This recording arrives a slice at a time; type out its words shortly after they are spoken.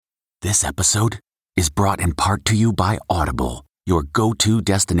This episode is brought in part to you by Audible, your go-to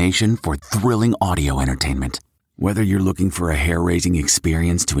destination for thrilling audio entertainment. Whether you're looking for a hair-raising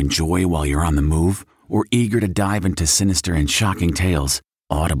experience to enjoy while you're on the move or eager to dive into sinister and shocking tales,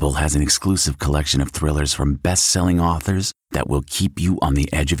 Audible has an exclusive collection of thrillers from best-selling authors that will keep you on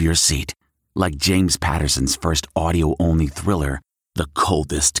the edge of your seat. Like James Patterson's first audio-only thriller, The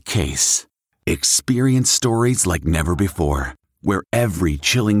Coldest Case. Experience stories like never before, where every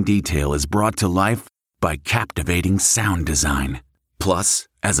chilling detail is brought to life by captivating sound design. Plus,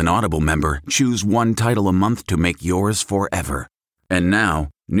 as an Audible member, choose one title a month to make yours forever. And now,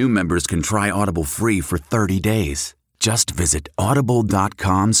 new members can try Audible free for 30 days. Just visit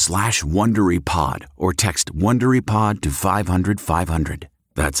audible.com/WonderyPod or text WonderyPod to 500-500.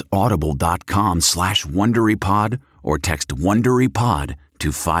 That's audible.com/WonderyPod or text WonderyPod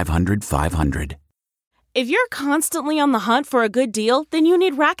to 500-500. If you're constantly on the hunt for a good deal, then you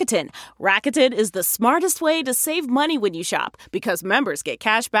need Rakuten. Rakuten is the smartest way to save money when you shop because members get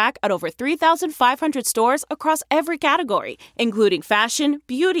cash back at over 3,500 stores across every category, including fashion,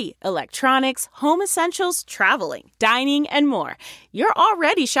 beauty, electronics, home essentials, traveling, dining, and more. You're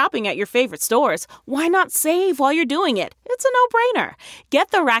already shopping at your favorite stores. Why not save while you're doing it? It's a no-brainer.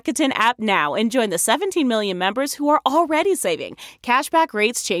 Get the Rakuten app now and join the 17 million members who are already saving. Cashback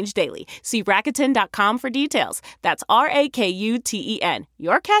rates change daily. See Rakuten.com for details. That's Rakuten.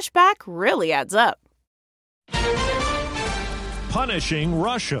 Your cash back really adds up. Punishing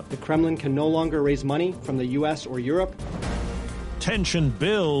Russia. The Kremlin can no longer raise money from the U.S. or Europe. Tension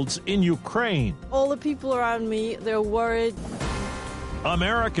builds in Ukraine. All the people around me, they're worried.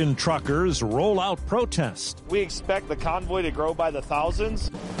 American truckers roll out protest. We expect the convoy to grow by the thousands.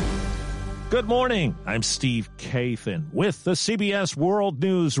 Good morning. I'm Steve Kathan with the CBS World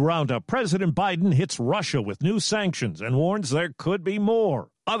News Roundup. President Biden hits Russia with new sanctions and warns there could be more.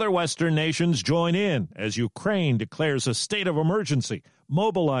 Other Western nations join in as Ukraine declares a state of emergency,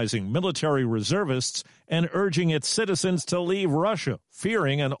 mobilizing military reservists and urging its citizens to leave Russia,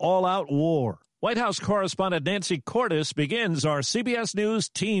 fearing an all-out war. White House correspondent Nancy Cordes begins our CBS News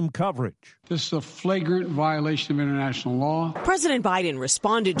team coverage. This is a flagrant violation of international law. President Biden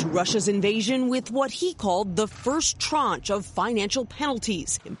responded to Russia's invasion with what he called the first tranche of financial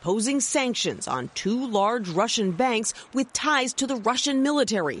penalties, imposing sanctions on two large Russian banks with ties to the Russian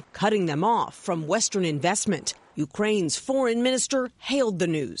military, cutting them off from Western investment. Ukraine's foreign minister hailed the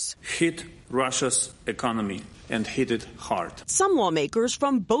news. Hit Russia's economy and hit it hard. Some lawmakers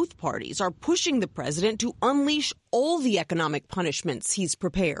from both parties are pushing the president to unleash all the economic punishments he's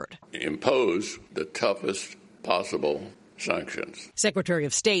prepared. Impose the toughest possible sanctions. Secretary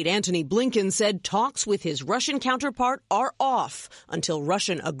of State Antony Blinken said talks with his Russian counterpart are off until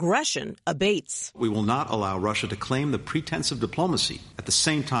Russian aggression abates. We will not allow Russia to claim the pretense of diplomacy. At the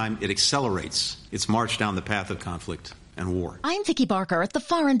same time, it accelerates its march down the path of conflict and war. I'm Vicky Barker at the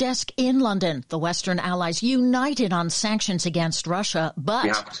Foreign Desk in London. The Western allies united on sanctions against Russia, but we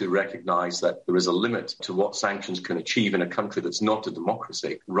have to recognize that there is a limit to what sanctions can achieve in a country that's not a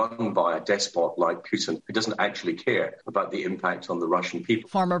democracy, run by a despot like Putin, who doesn't actually care about the impact on the Russian people.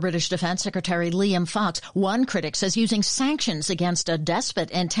 Former British Defense Secretary Liam Fox, one critic, says using sanctions against a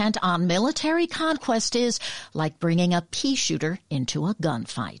despot intent on military conquest is like bringing a pea shooter into a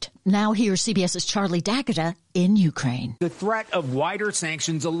gunfight. Now here's CBS's Charlie D'Agata in Ukraine. The threat of wider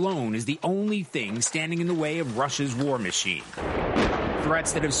sanctions alone is the only thing standing in the way of Russia's war machine.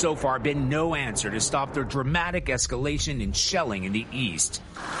 Threats that have so far been no answer to stop their dramatic escalation in shelling in the east.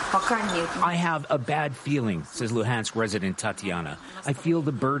 I have a bad feeling, says Luhansk resident Tatiana. I feel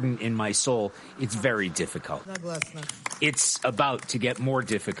the burden in my soul. It's very difficult. It's about to get more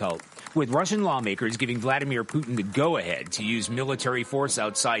difficult, with Russian lawmakers giving Vladimir Putin the go-ahead to use military force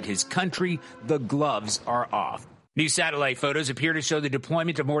outside his country. The gloves are off. New satellite photos appear to show the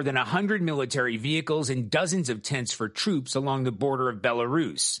deployment of more than 100 military vehicles and dozens of tents for troops along the border of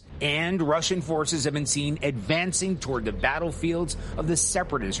Belarus. And Russian forces have been seen advancing toward the battlefields of the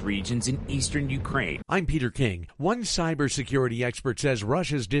separatist regions in eastern Ukraine. I'm Peter King. One cybersecurity expert says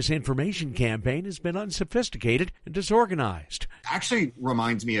Russia's disinformation campaign has been unsophisticated and disorganized. Actually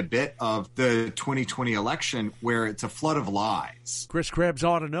reminds me a bit of the 2020 election where it's a flood of lies. Chris Krebs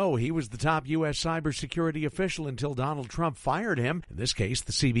ought to know he was the top U.S. cybersecurity official until Donald Trump fired him. In this case,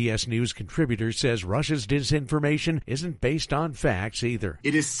 the CBS News contributor says Russia's disinformation isn't based on facts either.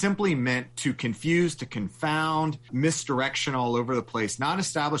 It is simply meant to confuse, to confound, misdirection all over the place, not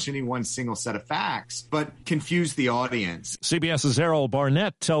establish any one single set of facts, but confuse the audience. CBS's Errol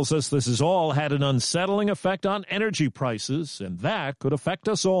Barnett tells us this has all had an unsettling effect on energy prices and and that could affect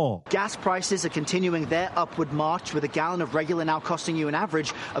us all. Gas prices are continuing their upward march, with a gallon of regular now costing you an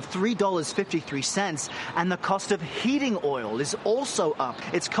average of $3.53, and the cost of heating oil is also up.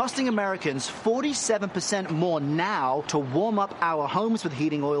 It's costing Americans 47% more now to warm up our homes with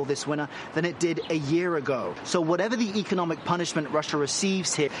heating oil this winter than it did a year ago. So whatever the economic punishment Russia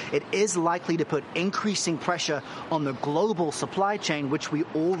receives here, it is likely to put increasing pressure on the global supply chain, which we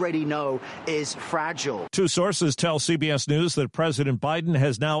already know is fragile. Two sources tell CBS News that President Biden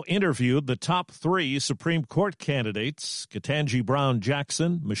has now interviewed the top 3 Supreme Court candidates, Ketanji Brown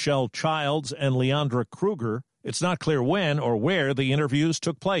Jackson, Michelle Childs, and Leandra Kruger. It's not clear when or where the interviews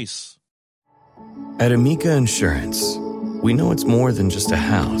took place. At Amica Insurance, we know it's more than just a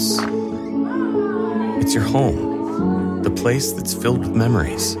house. It's your home, the place that's filled with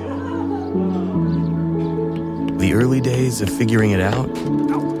memories. The early days of figuring it out,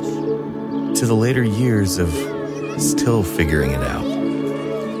 to the later years of still figuring it out.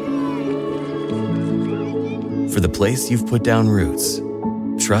 For the place you've put down roots,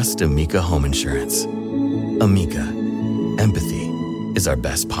 trust Amica Home Insurance. Amica, empathy is our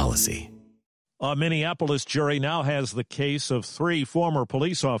best policy. A Minneapolis jury now has the case of 3 former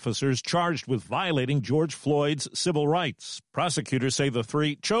police officers charged with violating George Floyd's civil rights. Prosecutors say the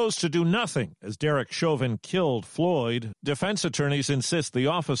 3 chose to do nothing as Derek Chauvin killed Floyd. Defense attorneys insist the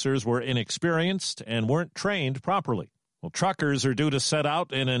officers were inexperienced and weren't trained properly. Well, truckers are due to set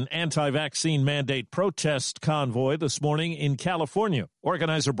out in an anti-vaccine mandate protest convoy this morning in California.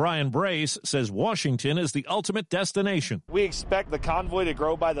 Organizer Brian Brace says Washington is the ultimate destination. We expect the convoy to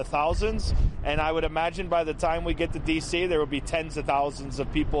grow by the thousands, and I would imagine by the time we get to D.C., there will be tens of thousands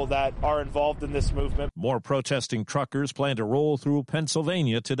of people that are involved in this movement. More protesting truckers plan to roll through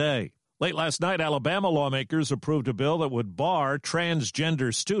Pennsylvania today. Late last night, Alabama lawmakers approved a bill that would bar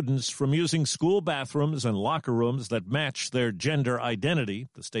transgender students from using school bathrooms and locker rooms that match their gender identity.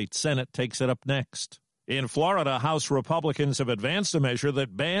 The state Senate takes it up next. In Florida, House Republicans have advanced a measure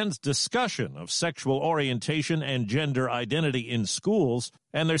that bans discussion of sexual orientation and gender identity in schools,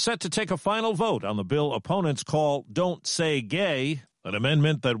 and they're set to take a final vote on the bill opponents call Don't Say Gay, an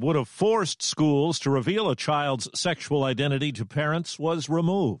amendment that would have forced schools to reveal a child's sexual identity to parents was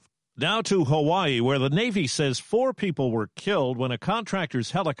removed. Now to Hawaii, where the Navy says 4 people were killed when a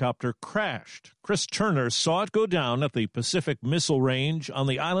contractor's helicopter crashed. Chris Turner saw it go down at the Pacific Missile Range on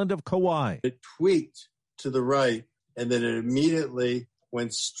the island of Kauai. It tweaked to the right, and then it immediately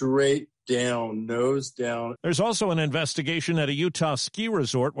went straight down, nose down. There's also an investigation at a Utah ski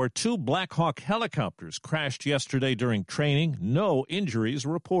resort where 2 Black Hawk helicopters crashed yesterday during training. No injuries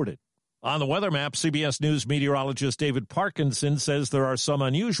reported. On the weather map, CBS News meteorologist David Parkinson says there are some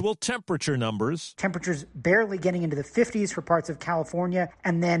unusual temperature numbers. Temperatures barely getting into the 50s for parts of California,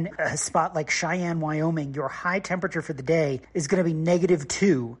 and then a spot like Cheyenne, Wyoming, your high temperature for the day is going to be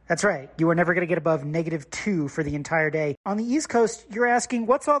 -2. That's right. You are never going to get above -2 for the entire day. On the East Coast, you're asking,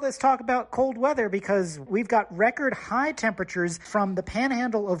 what's all this talk about cold weather? Because we've got record high temperatures from the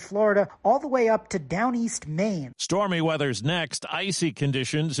panhandle of Florida all the way up to down east Maine. Stormy weather's next. Icy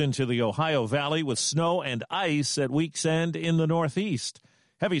conditions into the Ohio Valley with snow and ice at week's end in the Northeast.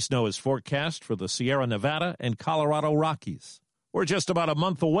 Heavy snow is forecast for the Sierra Nevada and Colorado Rockies. We're just about a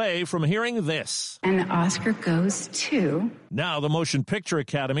month away from hearing this. And the Oscar goes to... Now, the Motion Picture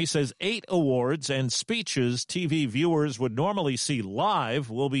Academy says 8 awards and speeches TV viewers would normally see live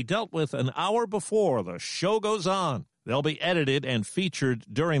will be dealt with an hour before the show goes on. They'll be edited and featured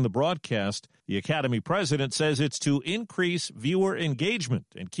during the broadcast. The Academy president says it's to increase viewer engagement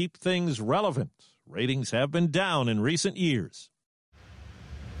and keep things relevant. Ratings have been down in recent years.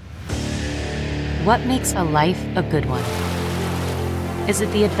 What makes a life a good one? Is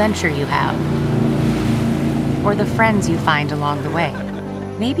it the adventure you have? Or the friends you find along the way?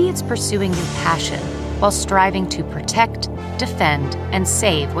 Maybe it's pursuing your passion while striving to protect, defend, and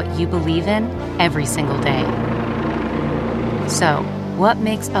save what you believe in every single day. So, what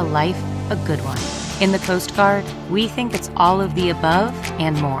makes a life a good one? In the Coast Guard, we think it's all of the above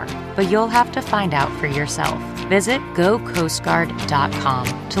and more, but you'll have to find out for yourself. Visit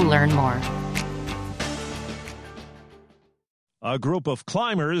gocoastguard.com to learn more. A group of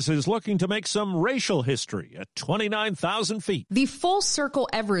climbers is looking to make some racial history at 29,000 feet. The Full Circle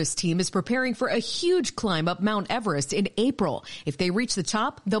Everest team is preparing for a huge climb up Mount Everest in April. If they reach the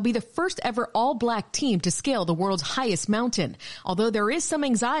top, they'll be the first ever all-black team to scale the world's highest mountain. Although there is some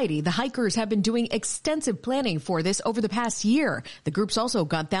anxiety, the hikers have been doing extensive planning for this over the past year. The group's also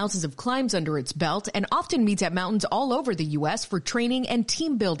got thousands of climbs under its belt and often meets at mountains all over the U.S. for training and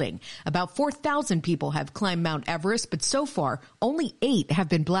team building. About 4,000 people have climbed Mount Everest, but so far, only 8 have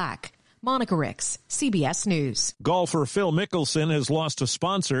been black. Monica Ricks, CBS News. Golfer Phil Mickelson has lost a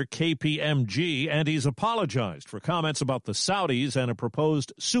sponsor, KPMG, and he's apologized for comments about the Saudis and a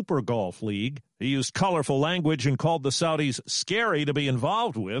proposed Super Golf League. He used colorful language and called the Saudis scary to be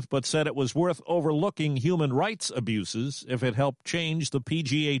involved with, but said it was worth overlooking human rights abuses if it helped change the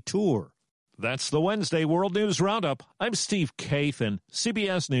PGA Tour. That's the Wednesday World News Roundup. I'm Steve Kathan,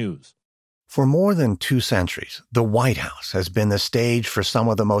 CBS News. For more than 2 centuries, the White House has been the stage for some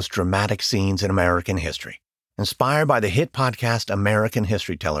of the most dramatic scenes in American history. Inspired by the hit podcast American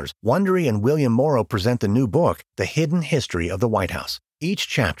History Tellers, Wondery and William Morrow present the new book, The Hidden History of the White House. Each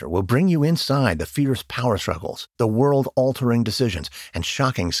chapter will bring you inside the fierce power struggles, the world-altering decisions, and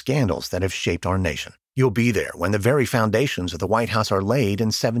shocking scandals that have shaped our nation. You'll be there when the very foundations of the White House are laid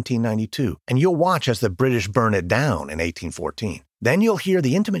in 1792, and you'll watch as the British burn it down in 1814. Then you'll hear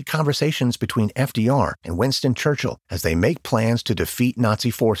the intimate conversations between FDR and Winston Churchill as they make plans to defeat Nazi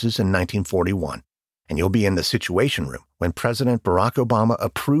forces in 1941. And you'll be in the Situation Room when President Barack Obama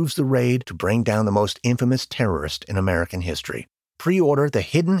approves the raid to bring down the most infamous terrorist in American history. Pre-order The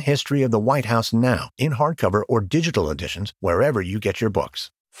Hidden History of the White House now in hardcover or digital editions wherever you get your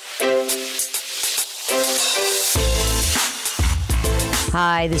books.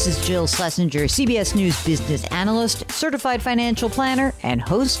 Hi, this is Jill Schlesinger, CBS News business analyst, certified financial planner, and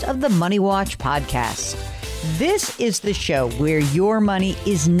host of the Money Watch podcast. This is the show where your money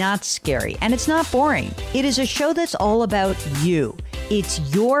is not scary and it's not boring. It is a show that's all about you. It's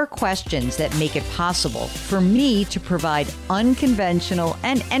your questions that make it possible for me to provide unconventional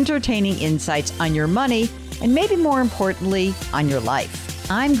and entertaining insights on your money and maybe more importantly, on your life.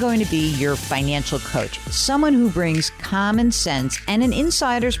 I'm going to be your financial coach, someone who brings common sense and an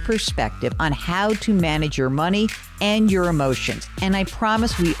insider's perspective on how to manage your money and your emotions. And I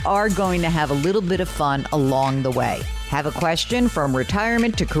promise we are going to have a little bit of fun along the way. Have a question from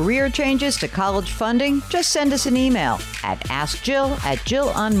retirement to career changes to college funding? Just send us an email at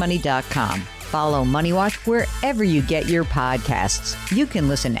askjill@jillonmoney.com. Follow Money Watch wherever you get your podcasts. You can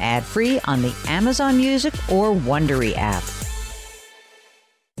listen ad-free on the Amazon Music or Wondery app.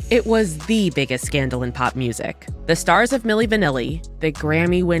 It was the biggest scandal in pop music. The stars of Milli Vanilli, the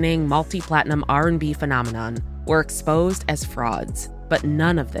Grammy-winning multi-platinum R&B phenomenon, were exposed as frauds. But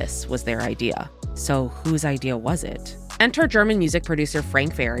none of this was their idea. So whose idea was it? Enter German music producer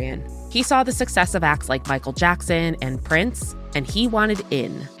Frank Farian. He saw the success of acts like Michael Jackson and Prince, and he wanted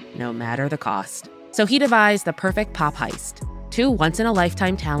in, no matter the cost. So he devised the perfect pop heist. 2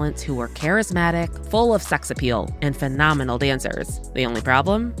 once-in-a-lifetime talents who were charismatic, full of sex appeal, and phenomenal dancers. The only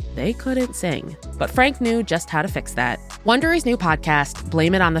problem? They couldn't sing. But Frank knew just how to fix that. Wondery's new podcast,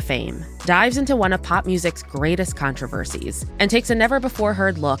 Blame It on the Fame, dives into one of pop music's greatest controversies and takes a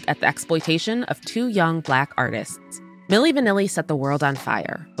never-before-heard look at the exploitation of 2 young Black artists. Milli Vanilli set the world on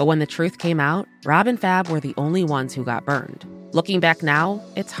fire, but when the truth came out, Rob and Fab were the only ones who got burned. Looking back now,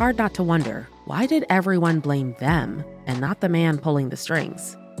 it's hard not to wonder, why did everyone blame them and not the man pulling the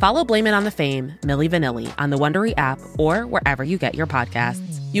strings? Follow Blame It on the Fame, Milli Vanilli on the Wondery app or wherever you get your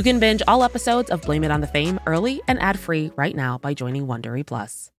podcasts. You can binge all episodes of Blame It on the Fame early and ad-free right now by joining Wondery Plus.